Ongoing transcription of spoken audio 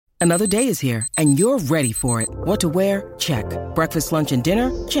Another day is here, and you're ready for it. What to wear? Check. Breakfast, lunch, and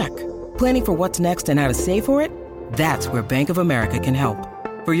dinner? Check. Planning for what's next and how to save for it? That's where Bank of America can help.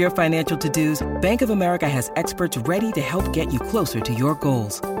 For your financial to-dos, Bank of America has experts ready to help get you closer to your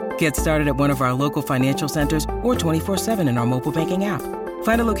goals. Get started at one of our local financial centers or 24/7 in our mobile banking app.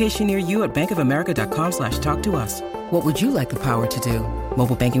 Find a location near you at bankofamerica.com/talktous. What would you like the power to do?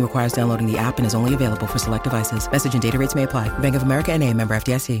 Mobile banking requires downloading the app and is only available for select devices. Message and data rates may apply. Bank of America N.A., member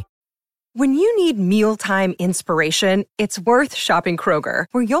FDIC. When you need mealtime inspiration, it's worth shopping Kroger,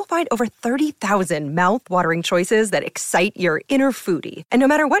 where you'll find over 30,000 mouth-watering choices that excite your inner foodie. And no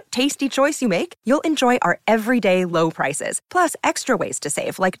matter what tasty choice you make, you'll enjoy our everyday low prices, plus extra ways to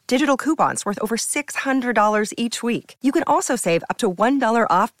save, like digital coupons worth over $600 each week. You can also save up to $1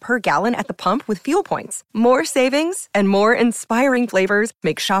 off per gallon at the pump with fuel points. More savings and more inspiring flavors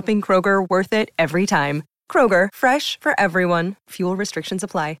make shopping Kroger worth it every time. Kroger, fresh for everyone. Fuel restrictions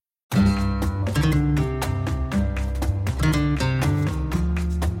apply.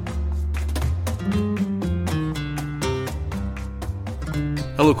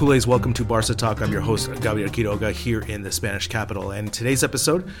 Hello, Kool-Aids. Welcome to Barca Talk. I'm your host, Gabriel Quiroga, here in the Spanish capital. And today's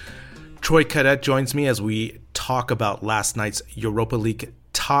episode, Troy Cadet joins me as we talk about last night's Europa League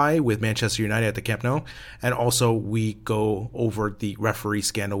tie with Manchester United at the Camp Nou. And also we go over the referee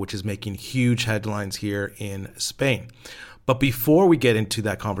scandal, which is making huge headlines here in Spain. But before we get into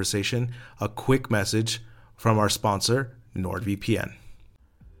that conversation, a quick message from our sponsor, NordVPN.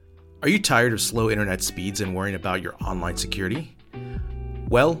 Are you tired of slow internet speeds and worrying about your online security?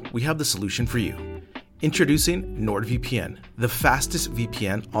 Well, we have the solution for you. Introducing NordVPN, the fastest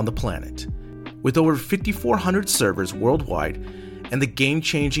VPN on the planet. With over 5,400 servers worldwide and the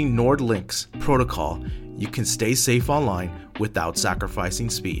game-changing NordLynx protocol, you can stay safe online without sacrificing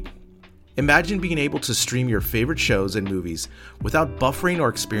speed. Imagine being able to stream your favorite shows and movies without buffering or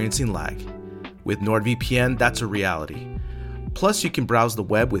experiencing lag. With NordVPN, that's a reality. Plus, you can browse the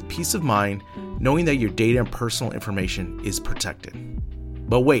web with peace of mind, knowing that your data and personal information is protected.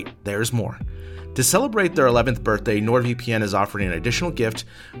 But wait, there's more. To celebrate their 11th birthday, NordVPN is offering an additional gift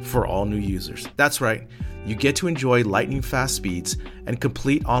for all new users. That's right, you get to enjoy lightning-fast speeds and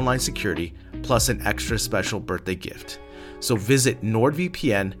complete online security, plus an extra special birthday gift. So visit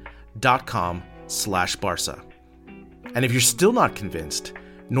nordvpn.com/Barca. And if you're still not convinced,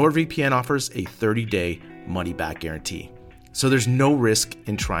 NordVPN offers a 30-day money-back guarantee. So there's no risk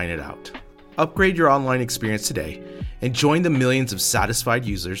in trying it out. Upgrade your online experience today and join the millions of satisfied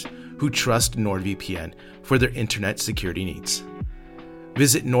users who trust NordVPN for their internet security needs.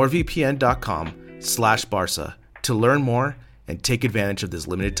 Visit nordvpn.com/Barca to learn more and take advantage of this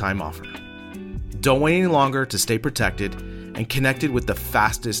limited time offer. Don't wait any longer to stay protected and connected with the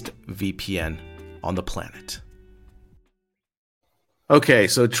fastest VPN on the planet. Okay,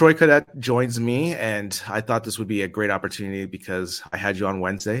 so Troy Cadet joins me, and I thought this would be a great opportunity because I had you on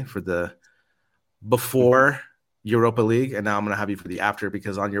Wednesday for the before Europa League, and now I'm going to have you for the after,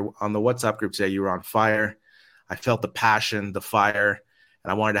 because on the WhatsApp group today, you were on fire. I felt the passion, the fire,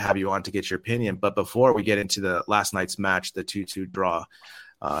 and I wanted to have you on to get your opinion. But before we get into the last night's match, the 2-2 draw,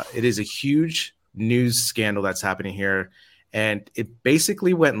 it is a huge news scandal that's happening here, and it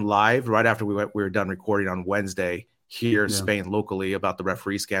basically went live right after we were done recording on Wednesday here in Spain locally about the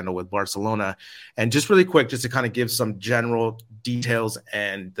referee scandal with Barcelona. And just really quick, just to kind of give some general details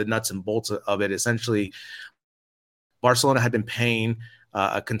and the nuts and bolts of it, essentially, Barcelona had been paying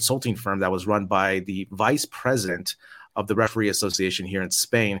a consulting firm that was run by the vice president of the Referee Association here in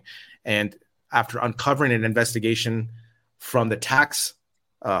Spain. And after uncovering an investigation from the tax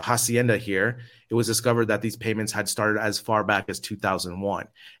hacienda here, it was discovered that these payments had started as far back as 2001.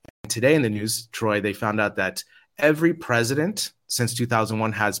 And today in the news, Troy, they found out that every president since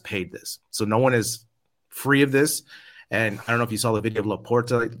 2001 has paid this. So no one is free of this. And I don't know if you saw the video of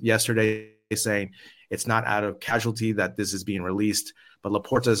Laporta yesterday saying it's not out of casualty that this is being released, but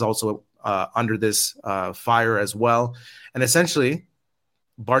Laporta is also under this fire as well. And essentially,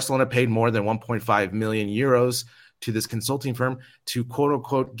 Barcelona paid more than 1.5 million euros to this consulting firm to quote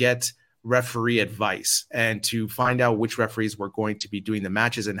unquote get referee advice and to find out which referees were going to be doing the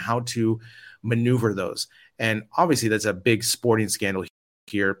matches and how to maneuver those. And obviously that's a big sporting scandal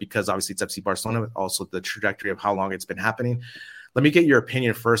here because obviously it's FC Barcelona, but also the trajectory of how long it's been happening. Let me get your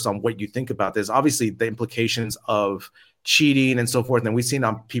opinion first on what you think about this. Obviously the implications of cheating and so forth. And we've seen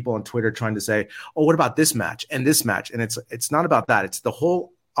people on Twitter trying to say, oh, what about this match and this match? And it's not about that. It's the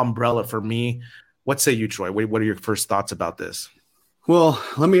whole umbrella for me. What say you, Troy? What are your first thoughts about this? Well,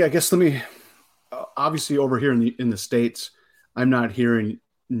 let me obviously over here in the States, I'm not hearing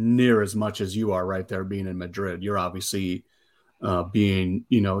near as much as you are right there being in Madrid. You're obviously being,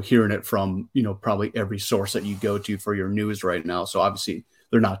 hearing it from, probably every source that you go to for your news right now. So obviously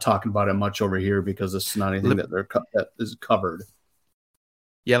they're not talking about it much over here because this is not anything that is covered.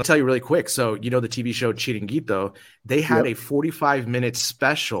 Yeah, I'll tell you really quick. So, the TV show Chiringuito, they had a 45-minute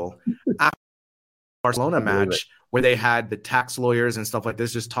special after the Barcelona match where they had the tax lawyers and stuff like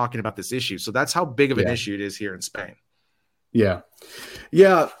this just talking about this issue. So that's how big of an issue it is here in Spain. Yeah.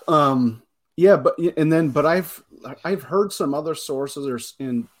 Yeah. But I've heard some other sources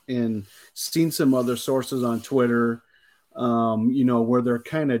and seen some other sources on Twitter, where they're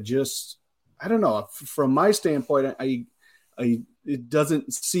kind of just, I don't know, from my standpoint, it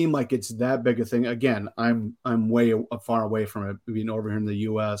doesn't seem like it's that big a thing. Again, I'm way far away from it, being over here in the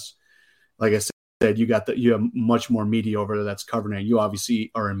US. Like I said, you have much more media over there that's covering it. You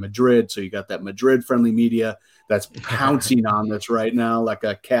obviously are in Madrid, so you got that Madrid friendly media that's pouncing on this right now, like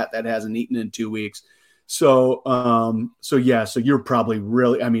a cat that hasn't eaten in 2 weeks. So you're probably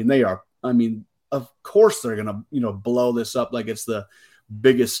really, of course they're going to, blow this up like it's the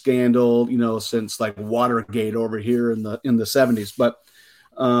biggest scandal, since like Watergate over here in the 70s. But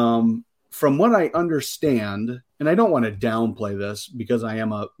from what I understand, and I don't want to downplay this because I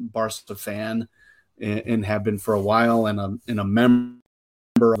am a Barca fan and have been for a while, and a member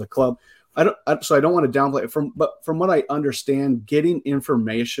of the club. So I don't want to downplay it. But from what I understand, getting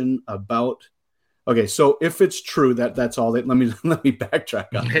information about. Okay, so if it's true that's all let me backtrack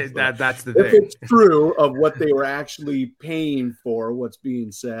on this. That's the thing. If it's true of what they were actually paying for, what's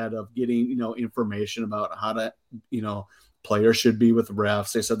being said of getting, information about how to, players should be with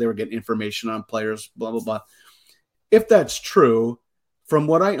refs. They said they were getting information on players, blah, blah, blah. If that's true, from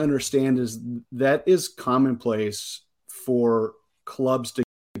what I understand is that is commonplace for clubs to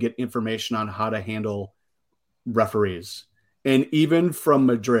get information on how to handle referees. And even from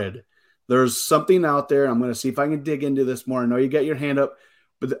Madrid, there's something out there. I'm going to see if I can dig into this more. I know you got your hand up,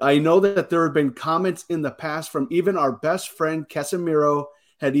 but I know that there have been comments in the past from even our best friend Casemiro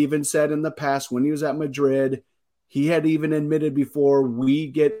had even said in the past when he was at Madrid, he had even admitted before, we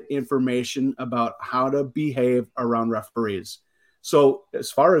get information about how to behave around referees. So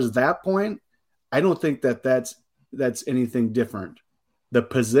as far as that point, I don't think that's anything different. The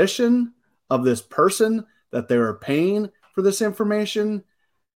position of this person that they were paying for this information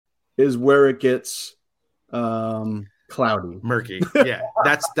is where it gets cloudy, murky. Yeah,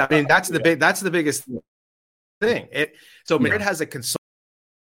 that's the biggest thing. Madrid has a consultant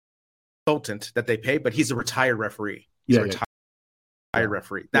that they pay, but he's a retired referee.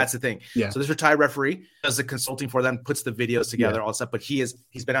 Referee. That's the thing. Yeah. So this retired referee does the consulting for them, puts the videos together, all stuff. But he's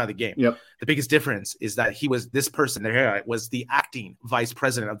been out of the game. Yep. The biggest difference is that this person there was the acting vice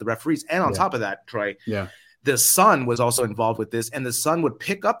president of the referees, and on top of that, Troy. Yeah. The son was also involved with this, and the son would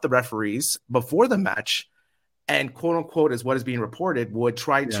pick up the referees before the match and, quote unquote, is what is being reported, would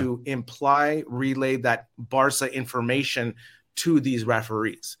try to relay that Barca information to these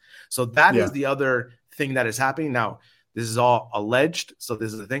referees. So that is the other thing that is happening. Now, this is all alleged, so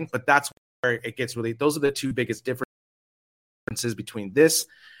this is the thing, but that's where it gets really, those are the two biggest differences between this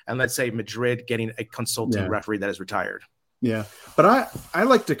and, let's say, Madrid getting a consulting referee that is retired. Yeah, but I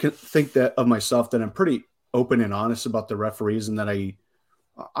like to think that of myself that I'm pretty open and honest about the referees, and that I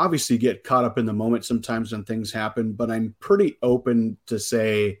obviously get caught up in the moment sometimes when things happen, but I'm pretty open to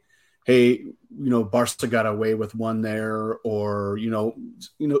say, hey, Barca got away with one there, or,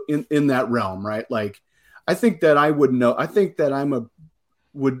 in that realm, right? Like, I think that I would know, I think that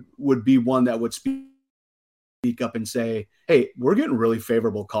would be one that would speak up and say, hey, we're getting really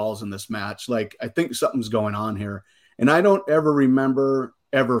favorable calls in this match. Like, I think something's going on here. And I don't ever remember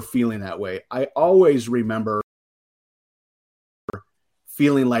ever feeling that way. I always remember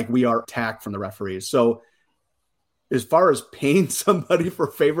feeling like we are attacked from the referees. So as far as paying somebody for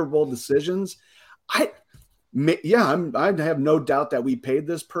favorable decisions, I have no doubt that we paid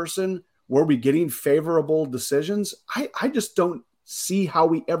this person. Were we getting favorable decisions? I just don't see how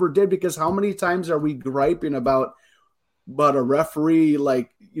we ever did, because how many times are we griping about a referee,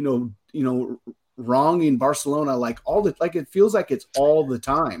 like, wronging Barcelona, it feels like it's all the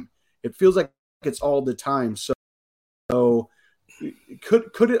time. It feels like it's all the time. So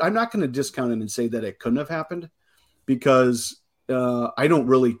could it, I'm not going to discount it and say that it couldn't have happened, because I don't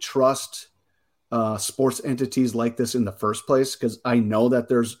really trust sports entities like this in the first place, because I know that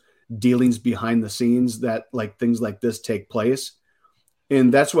there's dealings behind the scenes that, like, things like this take place.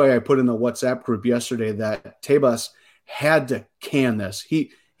 And that's why I put in the WhatsApp group yesterday that Tebas had to can this.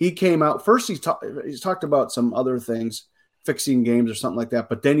 He came out first. He's talked about some other things, fixing games or something like that.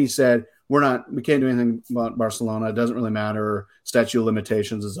 But then he said, we can't do anything about Barcelona. It doesn't really matter. Statute of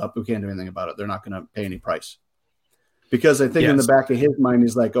limitations is up. We can't do anything about it. They're not going to pay any price. because I think in the back of his mind,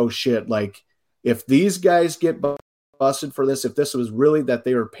 he's like, oh shit, like if these guys get busted for this, if this was really that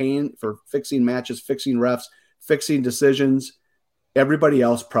they were paying for fixing matches, fixing refs, fixing decisions, everybody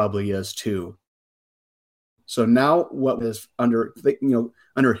else probably is too. So now what is under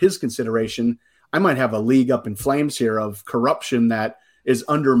his consideration, I might have a league up in flames here of corruption that is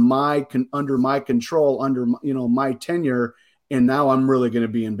under my control, under my tenure, and now I'm really going to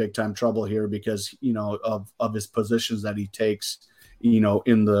be in big time trouble here because of his positions that he takes, in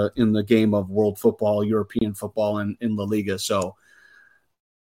the game of world football, European football, and in La Liga. So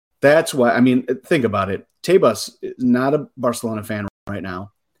that's why, I mean, think about it. Tebas is not a Barcelona fan right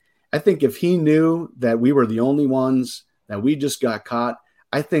now. I think if he knew that we were the only ones, that we just got caught,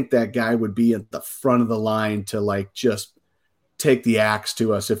 I think that guy would be at the front of the line to like just take the axe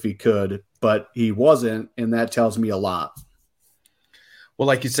to us if he could, but he wasn't, and that tells me a lot. Well,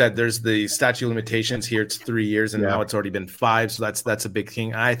 like you said, there's the statute of limitations here. It's 3 years, and now it's already been 5, so that's a big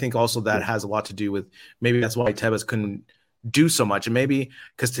thing. And I think also that has a lot to do with maybe that's why Tebas couldn't do so much, and maybe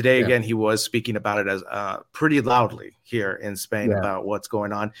because today again he was speaking about it as pretty loudly here in Spain about what's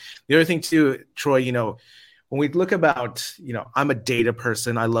going on. The other thing too, Troy, when we look about, I'm a data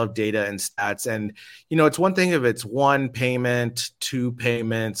person. I love data and stats. And, it's one thing if it's 1 payment, 2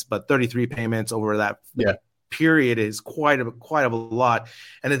 payments, but 33 payments over that period is quite a lot.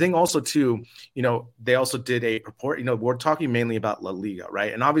 And the thing also too, they also did a report, we're talking mainly about La Liga,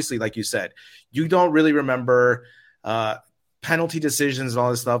 right? And obviously, like you said, you don't really remember penalty decisions and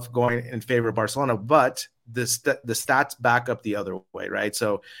all this stuff going in favor of Barcelona, but the stats back up the other way, right?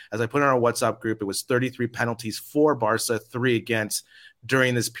 So as I put in our WhatsApp group, it was 33 penalties for Barca, 3 against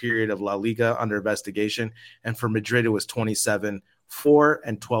during this period of La Liga under investigation. And for Madrid, it was 27 for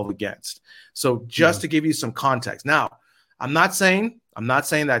and 12 against. So just to give you some context. Now, I'm not saying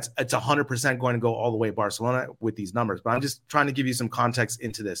that it's 100% going to go all the way Barcelona with these numbers, but I'm just trying to give you some context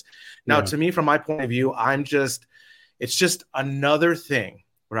into this. Now, to me, from my point of view, it's just another thing,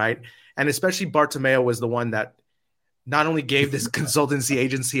 right? And especially Bartomeu was the one that not only gave this consultancy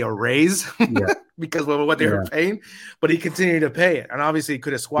agency a raise because of what they were paying, but he continued to pay it. And obviously he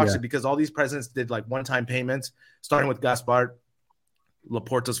could have squashed it because all these presidents did like one-time payments, starting with Gaspar,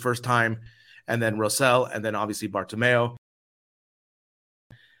 Laporta's first time, and then Rosell, and then obviously Bartomeu.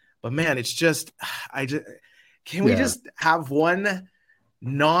 But man, it's just, can we just have one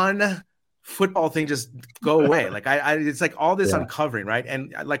non-football thing just go away? Like it's like all this uncovering, right?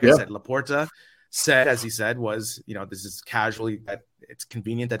 And like I said, Laporta said, as he said, was, this is casually, that it's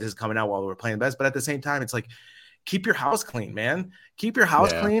convenient that this is coming out while we're playing best. But at the same time, it's like, keep your house clean, man. Keep your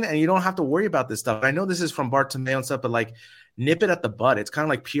house clean, and you don't have to worry about this stuff. I know this is from Bartomeu and stuff, but like, nip it at the bud. It's kind of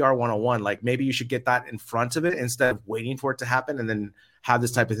like PR 101. Like maybe you should get that in front of it instead of waiting for it to happen and then have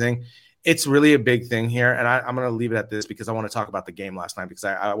this type of thing. It's really a big thing here. And I'm going to leave it at this because I want to talk about the game last night because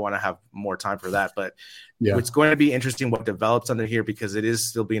I want to have more time for that. But it's going to be interesting what develops under here because it is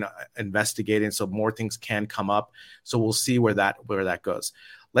still being investigated. So more things can come up. So we'll see where that goes.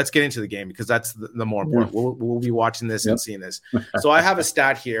 Let's get into the game because that's the more important. We'll be watching this and seeing this. So I have a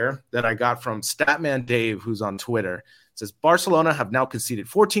stat here that I got from Statman Dave, who's on Twitter. It says Barcelona have now conceded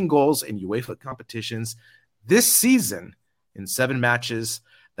 14 goals in UEFA competitions this season in 7 matches.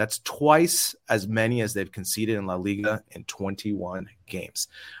 That's twice as many as they've conceded in La Liga in 21 games.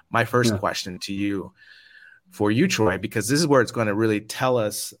 My first question to you, for you, Troy, because this is where it's going to really tell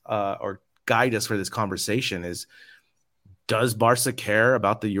us or guide us for this conversation is, does Barca care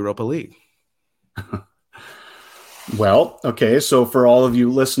about the Europa League? Well, okay. So for all of you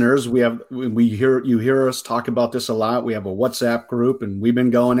listeners, you hear us talk about this a lot. We have a WhatsApp group, and we've been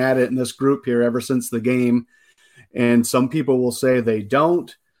going at it in this group here ever since the game. And some people will say they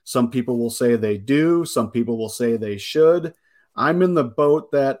don't. Some people will say they do. Some people will say they should. I'm in the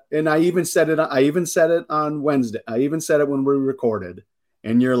boat that, and I even said it on Wednesday. I even said it when we recorded.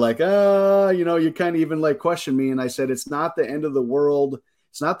 And you're like, you kind of even like question me. And I said, it's not the end of the world.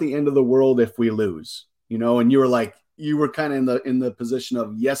 It's not the end of the world if we lose, and you were like, you were kind of in the position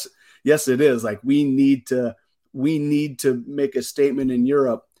of, yes, it is. Like, we need to make a statement in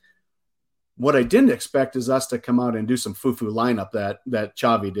Europe. What I didn't expect is us to come out and do some foo-foo lineup that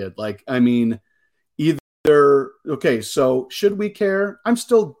Xavi did. Like, I mean, okay, so should we care? I'm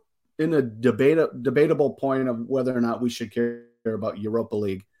still in a debatable point of whether or not we should care about Europa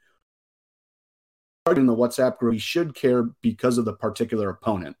League. In the WhatsApp group, we should care because of the particular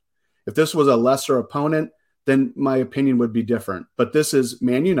opponent. If this was a lesser opponent, then my opinion would be different. But this is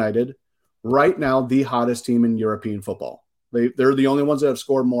Man United, right now the hottest team in European football. They're the only ones that have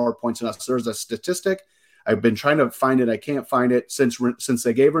scored more points than us. There's a statistic. I've been trying to find it. I can't find it since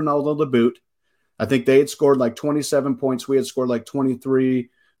they gave Ronaldo the boot. I think they had scored like 27 points. We had scored like 23.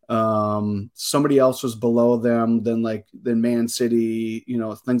 Somebody else was below them than Man City,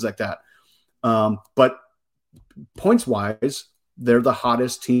 things like that. But points wise, they're the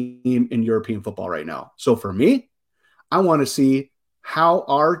hottest team in European football right now. So for me, I want to see how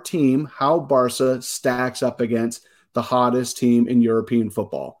our team, how Barca stacks up against the hottest team in European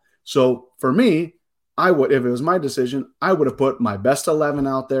football. So for me, if it was my decision, I would have put my best 11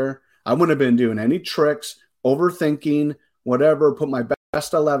 out there. I wouldn't have been doing any tricks, overthinking, whatever, put my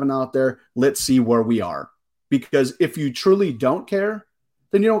best 11 out there. Let's see where we are. Because if you truly don't care,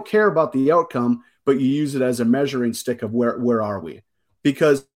 then you don't care about the outcome, but you use it as a measuring stick of where are we?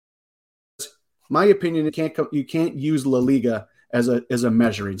 Because my opinion, you can't use La Liga as a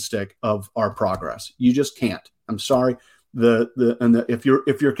measuring stick of our progress. You just can't. I'm sorry. If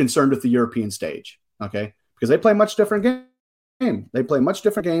you're concerned with the European stage, okay, because they play a much different game. They play a much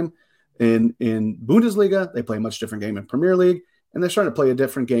different game in Bundesliga. They play a much different game in Premier League, and they're starting to play a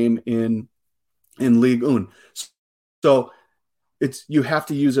different game in Ligue 1. So you have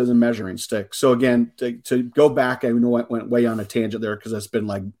to use it as a measuring stick. So again, to go back, I know I went way on a tangent there because it's been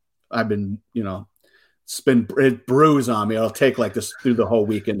like it brews on me. It'll take like this through the whole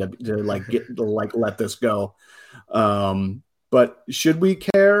weekend to let this go. But should we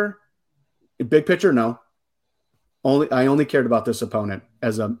care? Big picture, no. I only cared about this opponent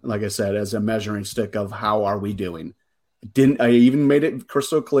as a measuring stick of how are we doing. I even made it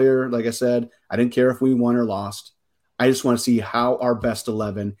crystal clear. Like I said, I didn't care if we won or lost. I just want to see how our best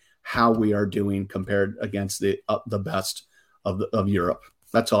 11, how we are doing compared against the best of Europe.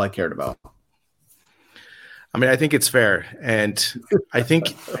 That's all I cared about. I mean, I think it's fair, and I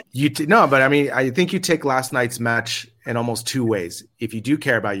think I think you take last night's match in almost two ways. If you do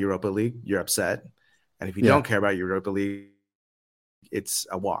care about Europa League, you're upset, and if you don't care about Europa League, it's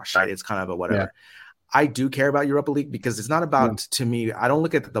a wash. Right? It's kind of a whatever. Yeah. I do care about Europa League because it's not about, to me, I don't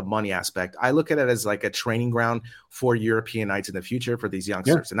look at the money aspect. I look at it as like a training ground for European nights in the future for these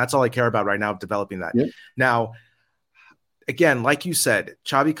youngsters. And that's all I care about right now, developing that. Yeah. Now, again, like you said,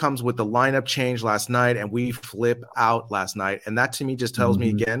 Xavi comes with the lineup change last night and we flip out last night. And that to me just tells me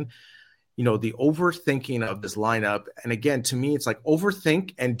again, the overthinking of this lineup. And again, to me, it's like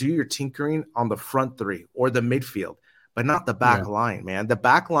overthink and do your tinkering on the front three or the midfield, but not the back line, man. The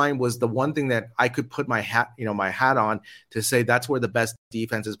back line was the one thing that I could put my hat on to say that's where the best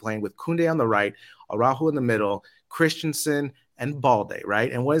defense is playing, with Koundé on the right, Araujo in the middle, Christensen and Balde,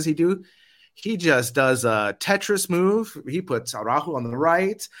 right? And what does he do? He just does a Tetris move. He puts Araujo on the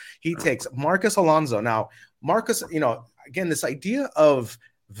right. He takes Marcos Alonso. Now, Marcos, again, this idea of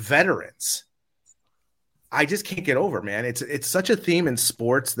veterans, I just can't get over, man. It's such a theme in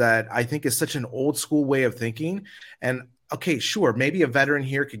sports that I think is such an old school way of thinking. And okay, sure, maybe a veteran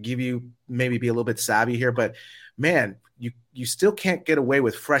here could give you maybe be a little bit savvy here, but man, you still can't get away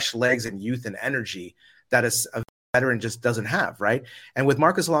with fresh legs and youth and energy that a veteran just doesn't have, right? And with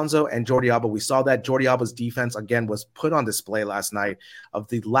Marcos Alonso and Jordi Alba, we saw that Jordi Alba's defense again was put on display last night of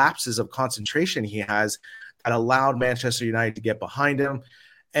the lapses of concentration he has that allowed Manchester United to get behind him.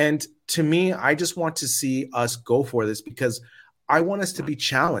 And to me, I just want to see us go for this because I want us to be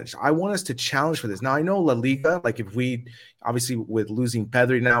challenged. I want us to challenge for this. Now, I know La Liga, like if we, obviously with losing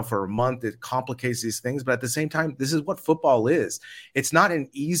Pedri now for a month, it complicates these things. But at the same time, this is what football is. It's not an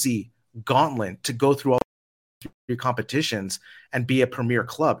easy gauntlet to go through all your competitions and be a premier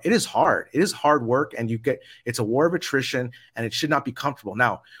club. It is hard. It is hard work. And it's a war of attrition and it should not be comfortable.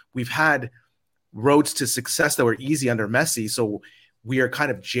 Now, we've had roads to success that were easy under Messi. So we are kind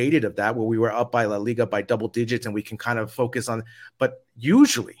of jaded of that, where we were up by La Liga by double digits and we can kind of focus on, but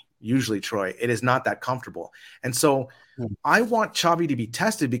usually, Troy, it is not that comfortable. And so I want Xavi to be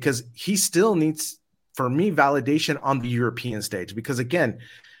tested because he still needs, for me, validation on the European stage. Because again,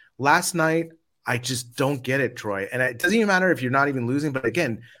 last night, I just don't get it, Troy. And it doesn't even matter if you're not even losing, but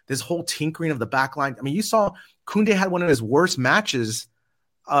again, this whole tinkering of the back line. I mean, you saw Koundé had one of his worst matches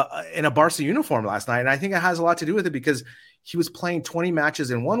in a Barca uniform last night. And I think it has a lot to do with it because he was playing 20 matches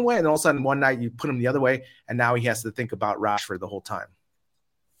in one way, and all of a sudden one night you put him the other way, and now he has to think about Rashford the whole time.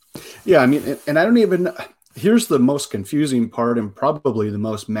 Yeah, I mean, and I don't even – here's the most confusing part and probably the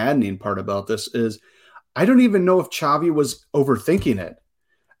most maddening part about this is I don't even know if Xavi was overthinking it.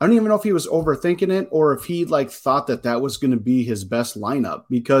 I don't even know if he was overthinking it or if he thought that was going to be his best lineup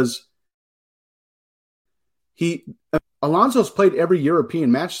because Alonso's played every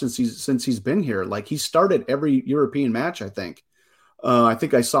European match since he's been here. He started every European match, I think. I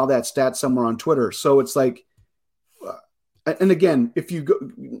think I saw that stat somewhere on Twitter. So it's and again, if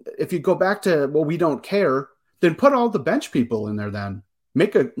you go back to, well, we don't care, then put all the bench people in there then.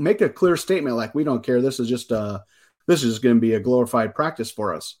 Make a clear statement like, we don't care. This is going to be a glorified practice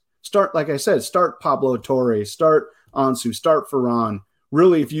for us. Start, like I said, start Pablo Torre, start Ansu, start Ferran.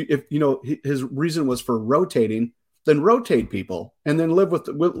 Really, if you know his reason was for rotating, then rotate people and then live with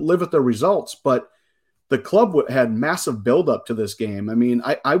the results. But the club had massive buildup to this game. I mean,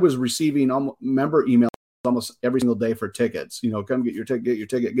 I was receiving member emails almost every single day for tickets. You know, come get your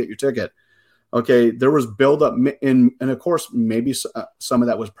ticket. Okay, there was buildup, and of course, maybe some of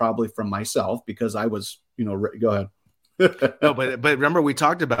that was probably from myself because I was, you know, go ahead. No, but remember we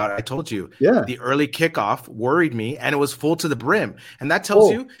talked about it. I told you, the early kickoff worried me, and it was full to the brim, and that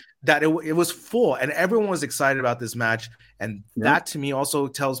tells you that it was full, and everyone was excited about this match, and that to me also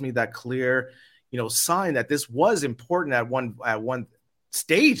tells me that clear, you know, sign that this was important at one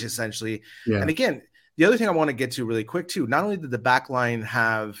stage essentially. And again, the other thing I want to get to really quick too, not only did the back line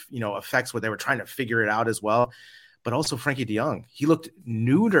have, you know, effects where they were trying to figure it out as well, but also Frankie de Jong. He looked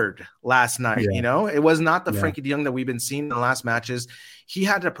neutered last night. You know, it was not the Frankie de Jong that we've been seeing in the last matches. He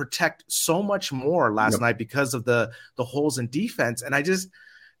had to protect so much more last night because of the holes in defense. And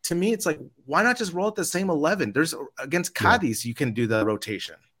to me, it's like, why not just roll out the same 11? There's against Cadiz, you can do the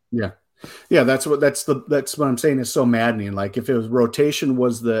rotation. Yeah, that's what I'm saying is so maddening. Like, if it was rotation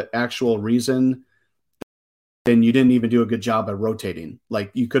was the actual reason, then you didn't even do a good job at rotating.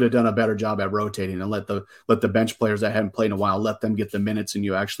 Like, you could have done a better job at rotating and let the bench players that hadn't played in a while, let them get the minutes, and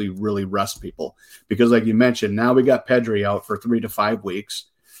you actually really rest people. Because like you mentioned, now we got Pedri out for 3 to 5 weeks.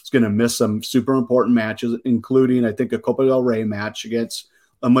 It's going to miss some super important matches, including, I think, a Copa del Rey match against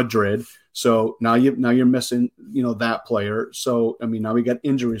Madrid. So now you're missing, you know, that player. So, I mean, now we got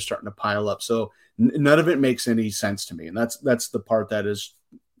injuries starting to pile up. So none of it makes any sense to me. And that's the part that is,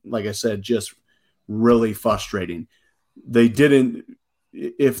 like I said, just really frustrating. They didn't,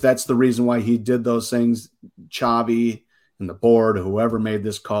 if that's the reason why he did those things, Xavi and the board, whoever made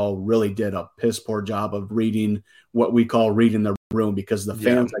this call, really did a piss poor job of reading what we call reading the room, because the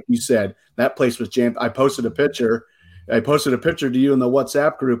fans, like you said, that place was jammed. I posted a picture to you in the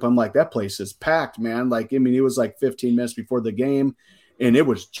WhatsApp group. I'm like, that place is packed, man. Like, I mean, it was like 15 minutes before the game and it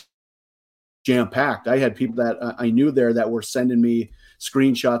was jam packed. I had people that I knew there that were sending me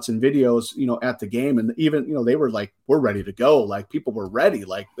screenshots and videos, you know, at the game. And even, you know, they were like, we're ready to go. Like, people were ready.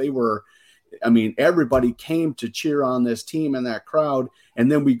 Like, they were, I mean, everybody came to cheer on this team and that crowd.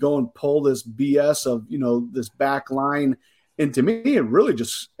 And then we go and pull this BS of, you know, this back line. And to me, it really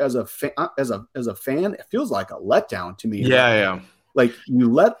just, as a fan, it feels like a letdown to me. Like,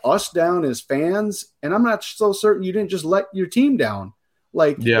 you let us down as fans, and I'm not so certain you didn't just let your team down.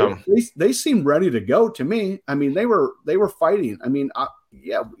 Like, they seemed ready to go to me. I mean, they were fighting. I mean,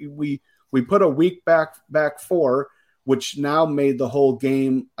 we put a week back 4, which now made the whole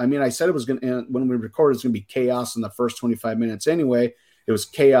game. I mean, I said it was going to, when we recorded, it's going to be chaos in the first 25 minutes anyway. It was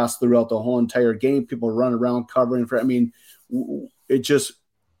chaos throughout the whole entire game. People run around covering for, I mean,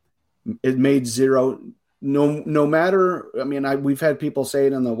 it made zero, no matter. I mean, we've had people say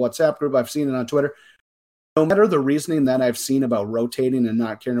it in the WhatsApp group. I've seen it on Twitter. No matter the reasoning that I've seen about rotating and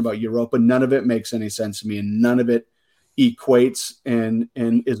not caring about Europa, none of it makes any sense to me, and none of it equates and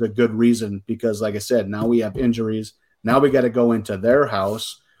is a good reason, because, like I said, now we have injuries. Now we got to go into their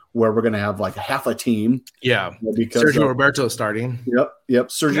house where we're going to have like half a team. Yeah. Because Sergio Roberto starting. Yep.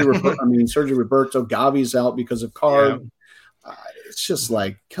 Sergio Roberto, Gavi's out because of card. It's just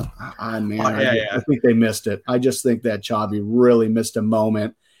like, come on, man. I think they missed it. I just think that Xavi really missed a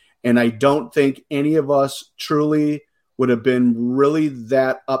moment. And I don't think any of us truly would have been really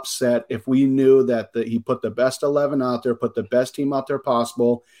that upset if we knew that he put the best 11 out there, put the best team out there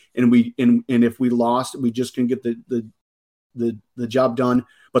possible. And if we lost, we just couldn't get the job done.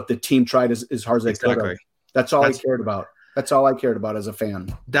 But the team tried as hard as they could. That's all I cared about. That's all I cared about as a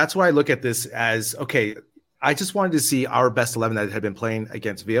fan. That's why I look at this as, okay, I just wanted to see our best 11 that had been playing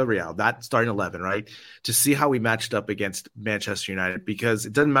against Villarreal, that starting 11, right? To see how we matched up against Manchester United, because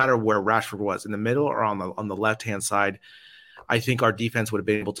it doesn't matter where Rashford was, in the middle or on the left-hand side. I think our defense would have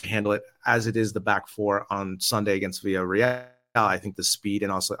been able to handle it as it is the back 4 on Sunday against Villarreal. I think the speed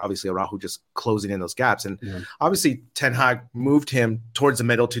and also obviously Araujo just closing in those gaps. And obviously Ten Hag moved him towards the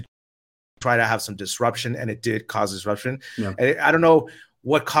middle to try to have some disruption, and it did cause disruption. And I don't know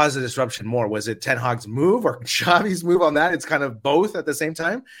what caused the disruption more. Was it Ten Hag's move or Xavi's move on that? It's kind of both at the same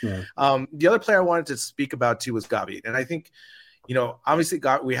time. The other player I wanted to speak about too was Gavi. And I think, you know, obviously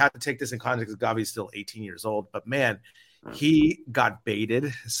we have to take this in context because Gavi is still 18 years old, but man, he got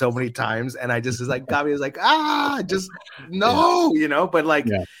baited so many times. And I just was like, Gavi is like, just no, you know, but like,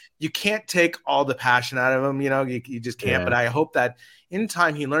 you can't take all the passion out of him, you know, you just can't. But I hope that in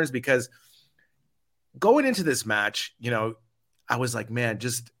time he learns, because going into this match, you know, I was like, man,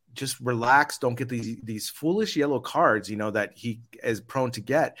 just relax. Don't get these foolish yellow cards, that he is prone to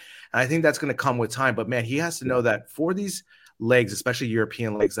get. And I think that's going to come with time. But man, he has to know that for these legs, especially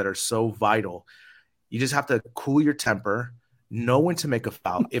European legs that are so vital, you just have to cool your temper, know when to make a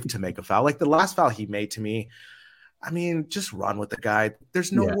foul, if to make a foul. Like the last foul he made to me, I mean, just run with the guy.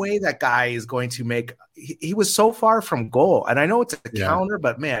 There's no way that guy is going to make – he was so far from goal. And I know it's a counter,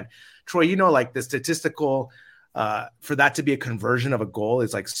 but, man, Troy, like the statistical for that to be a conversion of a goal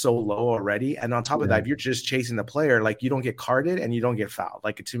is, like, so low already. And on top of that, if you're just chasing the player, like, you don't get carded and you don't get fouled.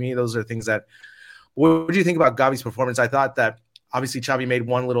 Like, to me, those are things that – what do you think about Gavi's performance? I thought that obviously Xavi made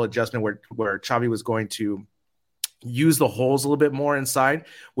one little adjustment where Xavi was going to use the holes a little bit more inside,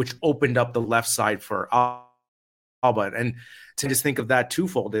 which opened up the left side for Alba. And to just think of that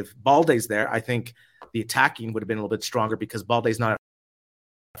twofold, if Balde's there, I think the attacking would have been a little bit stronger because Balde's not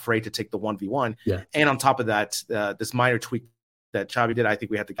afraid to take the 1v1. Yeah. And on top of that, this minor tweak that Xavi did, I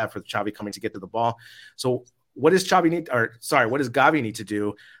think we had to get for Xavi coming to get to the ball. So what does Gavi need to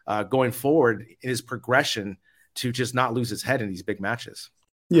do going forward in his progression to just not lose his head in these big matches?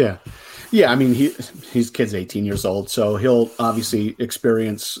 Yeah. I mean, he's kid's 18 years old, so he'll obviously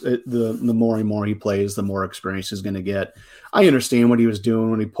experience it, the more and more he plays, the more experience he's going to get. I understand what he was doing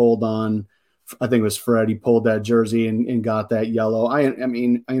when he pulled on, I think it was Fred. He pulled that jersey and got that yellow. I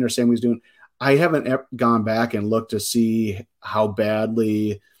mean, I understand what he's doing. I haven't gone back and looked to see how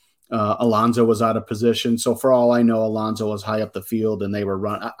badly Alonso was out of position. So for all I know, Alonso was high up the field and they were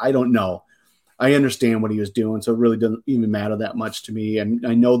running. I don't know. I understand what he was doing, so it really doesn't even matter that much to me. And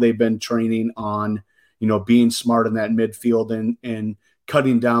I know they've been training on, being smart in that midfield and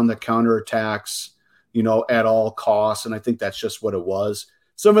cutting down the counterattacks, at all costs. And I think that's just what it was.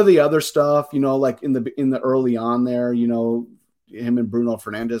 Some of the other stuff, like in the early on there, him and Bruno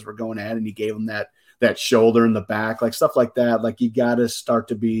Fernandes were going at it and he gave him that shoulder in the back, like stuff like that. Like you got to start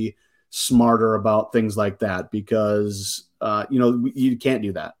to be smarter about things like that because you can't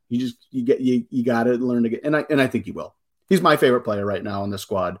do that. You got to learn to get, and I think he will. He's my favorite player right now in the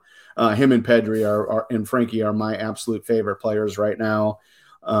squad. Him and Pedri and Frankie are my absolute favorite players right now.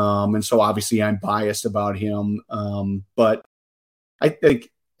 And so obviously I'm biased about him. But I think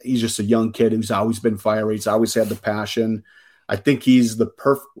he's just a young kid who's always been fiery. He's always had the passion. I think he's the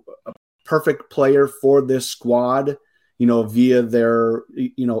perfect player for this squad, via their,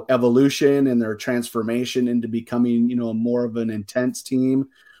 evolution and their transformation into becoming, more of an intense team,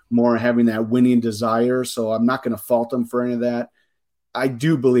 more having that winning desire. So I'm not going to fault him for any of that. I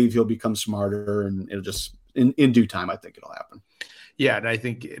do believe he'll become smarter and it'll just in due time, I think it'll happen. Yeah, and I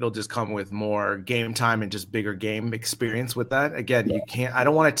think it'll just come with more game time and just bigger game experience with that. Again, I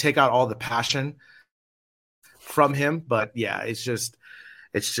don't want to take out all the passion from him, but yeah, it's just,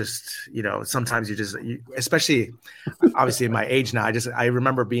 sometimes especially obviously in my age now, I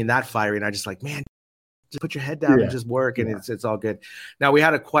remember being that fiery and I just like, man, just put your head down and just work. And it's all good. Now we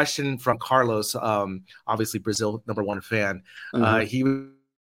had a question from Carlos, obviously Brazil #1 fan. He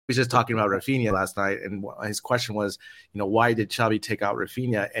was just talking about Rafinha last night. And his question was, why did Xavi take out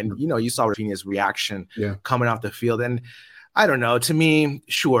Rafinha? And, you saw Rafinha's reaction coming off the field. And I don't know, to me,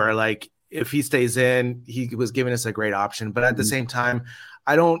 sure. Like if he stays in, he was giving us a great option, but at the same time,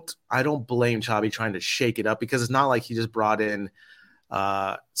 I don't blame Xavi trying to shake it up because it's not like he just brought in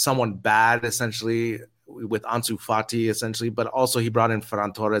someone bad essentially with Ansu Fati essentially, but also he brought in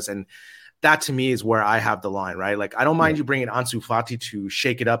Ferran Torres, and that to me is where I have the line, right? Like I don't mind you bringing Ansu Fati to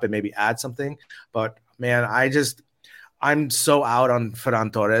shake it up and maybe add something, but man, I'm so out on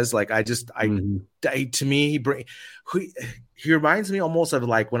Ferran Torres. Like to me, he reminds me almost of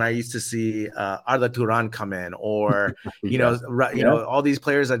like when I used to see Arda Turan come in, or all these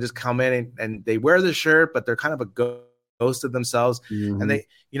players that just come in and they wear the shirt, but they're kind of a ghost of themselves. And they,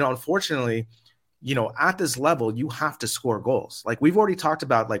 unfortunately, at this level, you have to score goals. Like we've already talked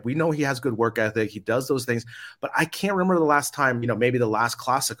about, like we know he has good work ethic. He does those things, but I can't remember the last time, maybe the last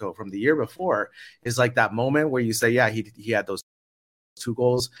Clasico from the year before is like that moment where you say, yeah, he had those 2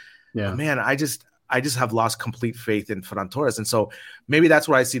 goals. Yeah, but man, I just have lost complete faith in Ferran Torres. And so maybe that's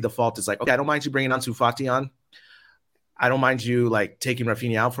where I see the fault is like, okay, I don't mind you bringing Ansu Fati on. I don't mind you like taking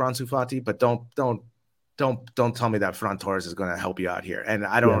Rafinha out for Ansu Fati, but don't tell me that Ferran Torres is going to help you out here. And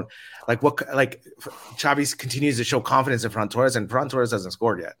I don't like Xavi continues to show confidence in Ferran Torres, and Ferran Torres hasn't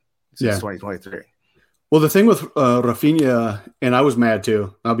scored yet since 2023. Well, the thing with Rafinha, and I was mad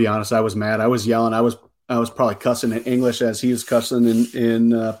too. I'll be honest. I was mad. I was yelling. I was probably cussing in English as he was cussing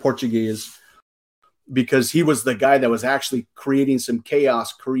in Portuguese, because he was the guy that was actually creating some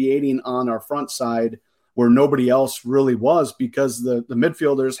chaos, creating on our front side where nobody else really was, because the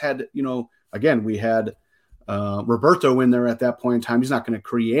midfielders had, again, we had Roberto in there at that point in time. He's not going to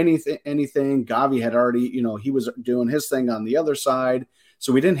create anything. Gavi had already, he was doing his thing on the other side.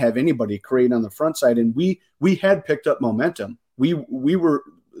 So we didn't have anybody create on the front side. And we had picked up momentum. They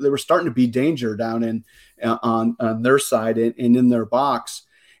were starting to be danger down on their side and in their box.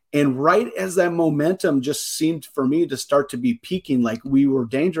 And right as that momentum just seemed for me to start to be peaking, like we were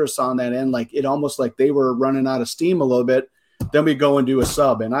dangerous on that end, like it almost like they were running out of steam a little bit. Then we go and do a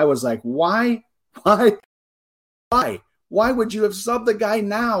sub. And I was like, why would you have subbed the guy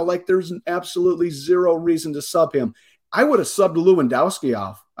now? Like there's absolutely zero reason to sub him. I would have subbed Lewandowski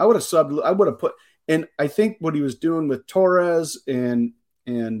off. I would have put, and I think what he was doing with Torres and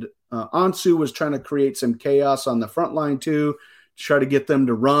Ansu was trying to create some chaos on the front line too, try to get them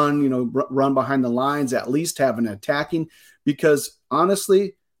to run behind the lines, at least have an attacking, because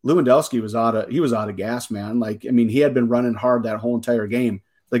honestly, Lewandowski was out of gas, man. Like, I mean, he had been running hard that whole entire game.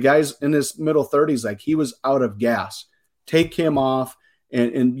 The guy's in his middle 30s, like he was out of gas. Take him off,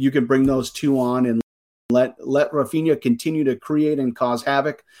 and you can bring those two on and let Rafinha continue to create and cause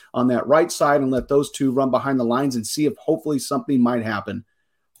havoc on that right side, and let those two run behind the lines and see if hopefully something might happen.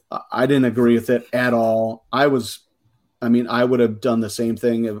 I didn't agree with it at all. I would have done the same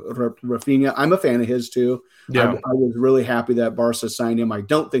thing. Rafinha, I'm a fan of his too. Yeah. I was really happy that Barca signed him. I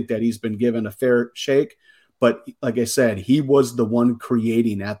don't think that he's been given a fair shake, but like I said, he was the one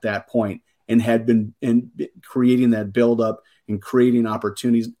creating at that point and had been creating that buildup and creating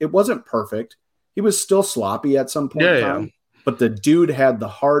opportunities. It wasn't perfect. He was still sloppy at some point in time, but the dude had the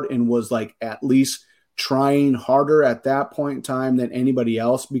heart and was like at least trying harder at that point in time than anybody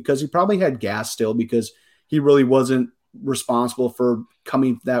else, because he probably had gas still, because he really wasn't responsible for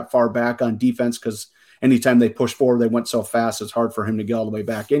coming that far back on defense, because anytime they pushed forward, they went so fast, it's hard for him to get all the way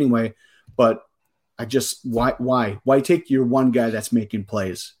back anyway. But I just, why take your one guy that's making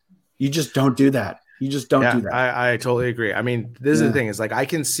plays? You just don't do that. You just don't do that. I totally agree. I mean, this is the thing, is like, I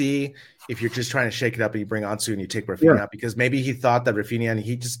can see if you're just trying to shake it up and you bring Ansu and you take Rafinha out, because maybe he thought that Rafinha, and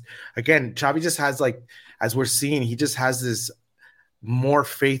he just, again, Xavi just has, like, as we're seeing, he just has this more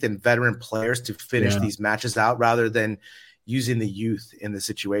faith in veteran players to finish these matches out rather than using the youth in the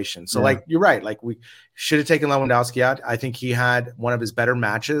situation. So like, you're right. Like, we should have taken Lewandowski out. I think he had one of his better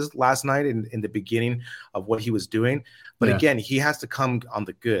matches last night in the beginning of what he was doing. But again, he has to come on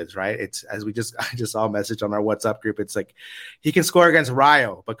the goods, right? It's, as I just saw a message on our WhatsApp group. It's like, he can score against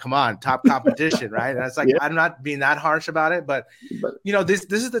Rayo, but come on, top competition, right? And it's like, I'm not being that harsh about it, but this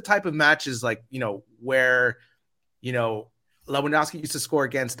is the type of matches, like, where, Lewandowski used to score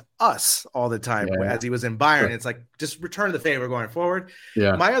against us all the time as he was in Bayern. Sure. It's like, just return the favor going forward.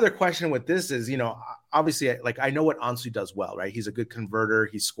 Yeah. My other question with this is, obviously, like, I know what Ansu does well, right? He's a good converter.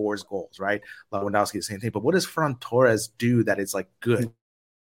 He scores goals, right? Lewandowski, the same thing. But what does Ferran Torres do that is like good,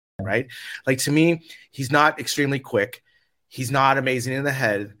 right? Like, to me, he's not extremely quick. He's not amazing in the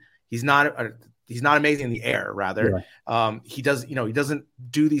head. He's not amazing in the air, rather. Yeah. He doesn't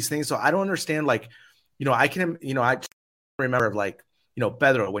do these things. So I don't understand, like, I remember, like,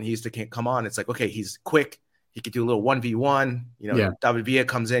 Pedro, when he used to come on, it's like, okay, he's quick, he could do a little 1v1, David Villa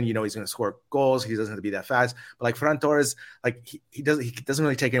comes in, he's going to score goals, he doesn't have to be that fast. But like Ferran Torres, like, he doesn't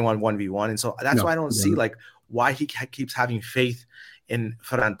really take anyone 1v1, and so that's why I don't see, like, why he keeps having faith in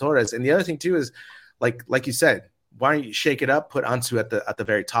Ferran Torres. And the other thing too is, like you said, why don't you shake it up, put Ansu at the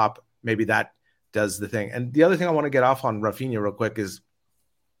very top? Maybe that does the thing. And the other thing I want to get off on Rafinha real quick is,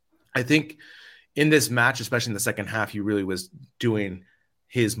 I think in this match, especially in the second half, he really was doing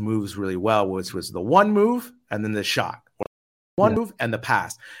his moves really well, which was the one move and then the shot, or one move and the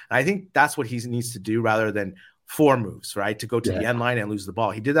pass. And I think that's what he needs to do, rather than four moves, right? To go to the end line and lose the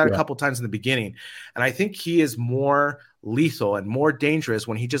ball. He did that a couple times in the beginning. And I think he is more lethal and more dangerous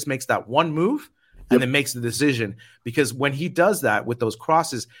when he just makes that one move and then makes the decision. Because when he does that with those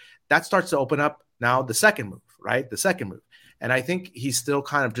crosses, that starts to open up now the second move, right? The second move. And I think he's still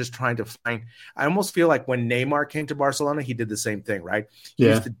kind of just trying to find – I almost feel like when Neymar came to Barcelona, he did the same thing, right? He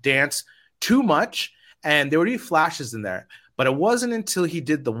used to dance too much, and there would be flashes in there. But it wasn't until he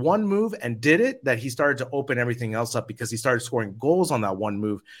did the one move and did it that he started to open everything else up, because he started scoring goals on that one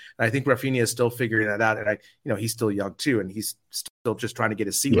move. And I think Rafinha is still figuring that out. And he's still young too, and he's still just trying to get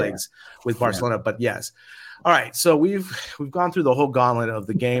his sea legs with Barcelona. But yes. All right, so we've gone through the whole gauntlet of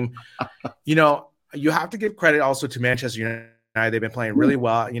the game. You have to give credit also to Manchester United. They've been playing really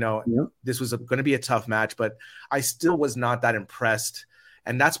well. This was going to be a tough match, but I still was not that impressed.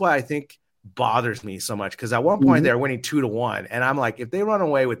 And that's why I think bothers me so much, because at one point they're winning 2-1. And I'm like, if they run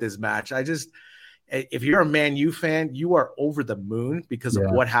away with this match, if you're a Man U fan, you are over the moon because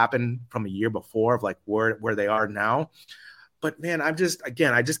of what happened from a year before, of like where they are now. But man, I just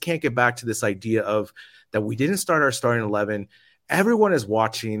can't get back to this idea of that we didn't start our starting 11. Everyone is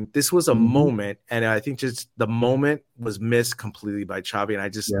watching. This was a moment, and I think just the moment was missed completely by Xavi,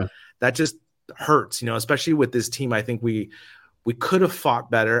 and that just hurts, especially with this team. I think we could have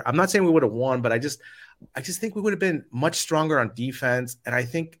fought better. I'm not saying we would have won, but I just think we would have been much stronger on defense, and I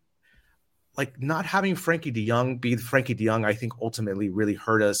think like not having Frankie de Jong be Frankie de Jong, I think ultimately really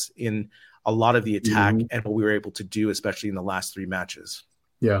hurt us in a lot of the attack and what we were able to do, especially in the last 3 matches.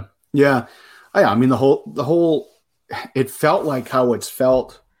 Yeah. I mean, the whole, it felt like how it's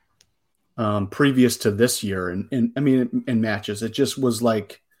felt previous to this year. And I mean, in matches, it just was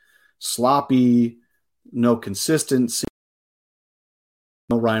like sloppy, no consistency,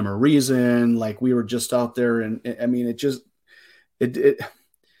 no rhyme or reason. Like we were just out there. And I mean,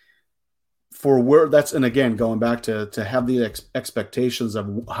 and again, going back to have the expectations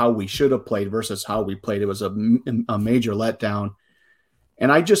of how we should have played versus how we played, it was a major letdown.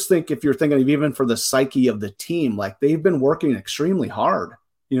 And I just think if you're thinking of even for the psyche of the team, like they've been working extremely hard.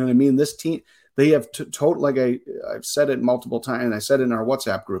 You know what I mean? This team, they have like I've said it multiple times, and I said it in our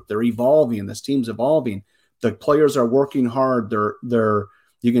WhatsApp group, they're evolving. This team's evolving. The players are working hard.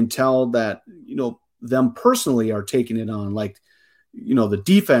 You can tell that, them personally are taking it on. Like, the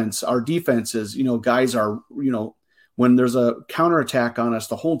defense, our defenses, guys are, when there's a counterattack on us,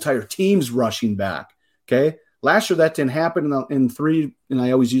 the whole entire team's rushing back. Okay. Last year, that didn't happen in 3, and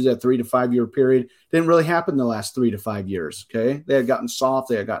I always use that 3 to 5 year period. Didn't really happen in the last 3 to 5 years. Okay. They had gotten soft.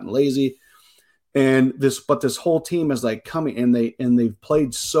 They had gotten lazy. But this whole team is like coming, and they've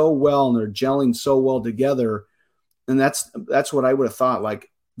played so well, and they're gelling so well together. And that's what I would have thought. Like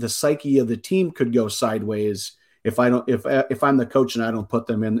the psyche of the team could go sideways if I'm the coach and I don't put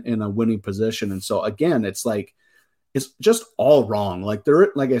them in a winning position. And so again, it's like, it's just all wrong. Like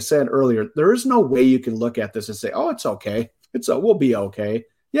like I said earlier, there is no way you can look at this and say, oh, it's okay. We'll be okay.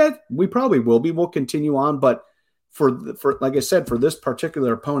 Yeah, we probably will be. We'll continue on. But for like I said, for this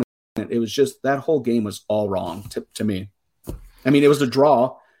particular opponent, it was just, that whole game was all wrong to me. I mean, it was a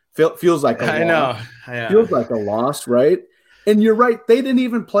draw. Feels like a loss. I know. Yeah. Feels like a loss, right? And you're right. They didn't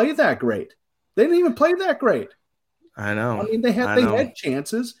even play that great. I know. I mean, they had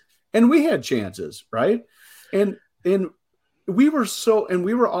chances, and we had chances, right? And we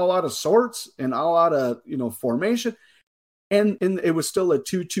were all out of sorts and all out of formation, and it was still a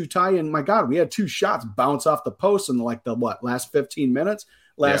 2-2 tie. And my God, we had 2 shots bounce off the post in like the last 15 minutes,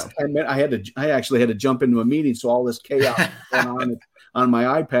 10 minutes. I actually had to jump into a meeting, so all this chaos going on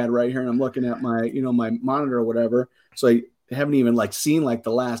my iPad right here, and I'm looking at my my monitor or whatever. So I haven't even seen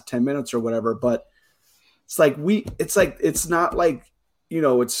the last 10 minutes or whatever, but. It's not like,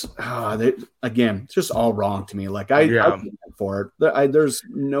 it's again, it's just all wrong to me. Like I for it. There's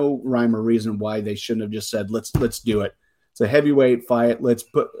no rhyme or reason why they shouldn't have just said, let's do it. It's a heavyweight fight. Let's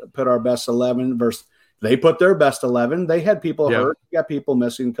put our best 11 versus they put their best 11. They had people hurt, got people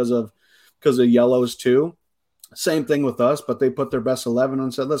missing because of yellows too. Same thing with us, but they put their best 11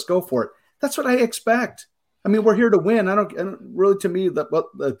 and said, let's go for it. That's what I expect. I mean, we're here to win. I don't really, to me, what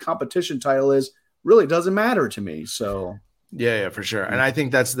the competition title is, really doesn't matter to me. So yeah, for sure. And I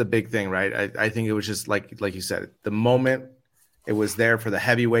think that's the big thing, right? I think it was just like you said, the moment it was there for the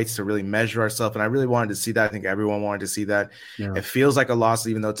heavyweights to really measure ourselves. And I really wanted to see that. I think everyone wanted to see that. Yeah. It feels like a loss,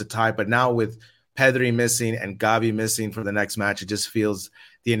 even though it's a tie, but now with Pedri missing and Gavi missing for the next match, it just feels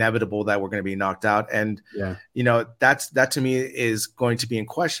the inevitable that we're going to be knocked out. And, that to me is going to be in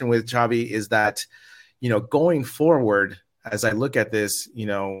question with Xavi, is that, going forward, as I look at this,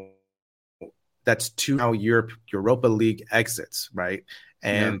 that's 2 now Europa League exits, right?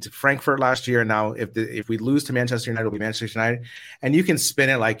 And Frankfurt last year. Now, if we lose to Manchester United, it'll be Manchester United. And you can spin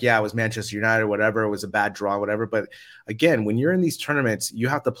it like, it was Manchester United, or whatever. It was a bad draw, whatever. But again, when you're in these tournaments, you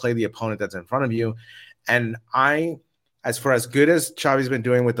have to play the opponent that's in front of you. And as far as good as Xavi's been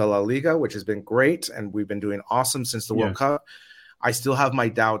doing with the La Liga, which has been great, and we've been doing awesome since the World Cup, I still have my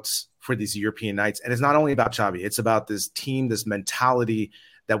doubts for these European nights. And it's not only about Xavi. It's about this team, this mentality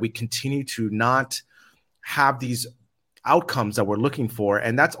that we continue to not have these outcomes that we're looking for.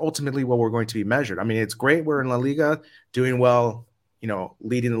 And that's ultimately what we're going to be measured. I mean, it's great we're in La Liga doing well,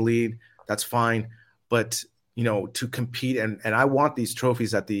 leading the lead. That's fine. But, to compete, and I want these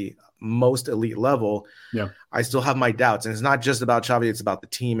trophies at the most elite level, I still have my doubts. And it's not just about Xavi. It's about the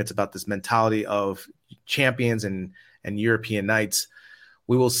team. It's about this mentality of champions and European nights.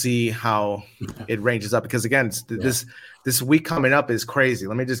 We will see how it ranges up, because again, this week coming up is crazy.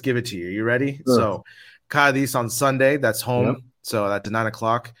 Let me just give it to you. You ready? Sure. So Cadiz on Sunday, that's home. Yep. So that's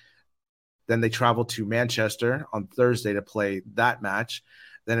 9:00. Then they travel to Manchester on Thursday to play that match.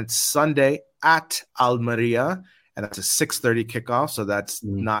 Then it's Sunday at Almeria. and that's a 6:30 kickoff, so that's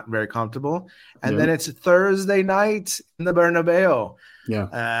not very comfortable. And then it's Thursday night in the Bernabeu,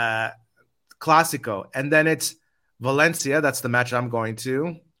 Clásico, and then it's Valencia. That's the match I'm going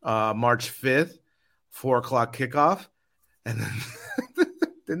to, March 5th, 4:00 kickoff, and then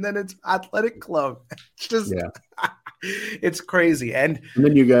and then it's Athletic Club. It's just it's crazy, and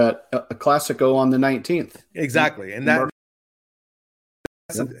then you got a Clásico on the 19th. Exactly, and this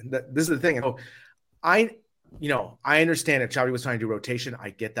is the thing. I understand that Xavi was trying to do rotation. I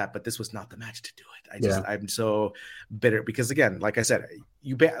get that, but this was not the match to do it. I'm so bitter because, again, like I said,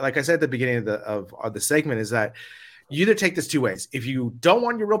 at the beginning of the segment, is that you either take this two ways. If you don't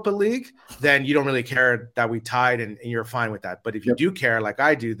want Europa League, then you don't really care that we tied and you're fine with that. But if you do care, like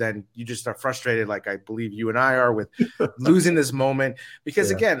I do, then you just are frustrated, like I believe you and I are, with losing this moment.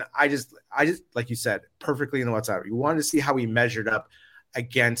 Because again, I just like you said, perfectly in the WhatsApp, you wanted to see how we measured up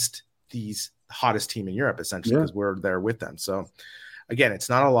against these hottest team in Europe, essentially, because we're there with them. So again, it's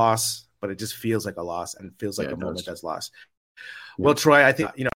not a loss, but it just feels like a loss and feels like a moment that's lost. Well, Troy, I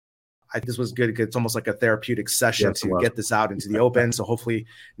think this was good. It's almost like a therapeutic session to get this out into the open. So hopefully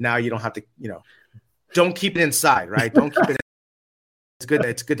now you don't have to, don't keep it inside, right? Don't keep it. It's good.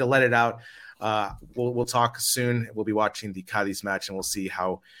 It's good to let it out. We'll talk soon. We'll be watching the Cadiz match, and we'll see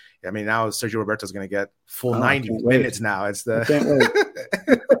how. I mean, now Sergio Roberto is going to get full 90 minutes. Now it's the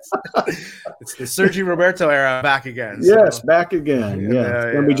it's the Sergio Roberto era back again. Yes, back again.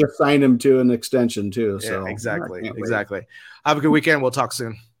 And we just signed him to an extension too. So exactly. Have a good weekend. We'll talk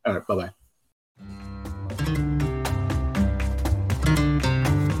soon. All right, bye-bye.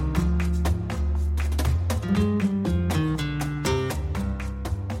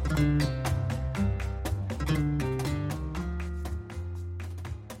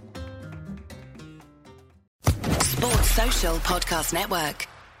 Social Podcast Network.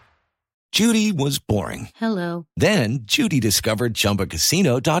 Judy was boring. Hello. Then Judy discovered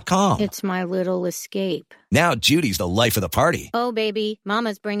ChumbaCasino.com. It's my little escape. Now Judy's the life of the party. Oh, baby,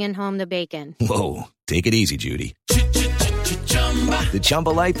 mama's bringing home the bacon. Whoa, take it easy, Judy. The Chumba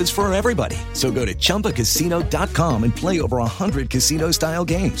life is for everybody. So go to ChumbaCasino.com and play over 100 casino-style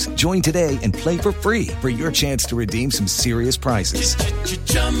games. Join today and play for free for your chance to redeem some serious prizes.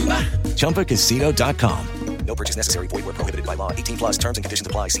 ChumbaCasino.com. No purchase necessary. Void where prohibited by law. 18+ terms and conditions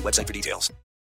apply. See website for details.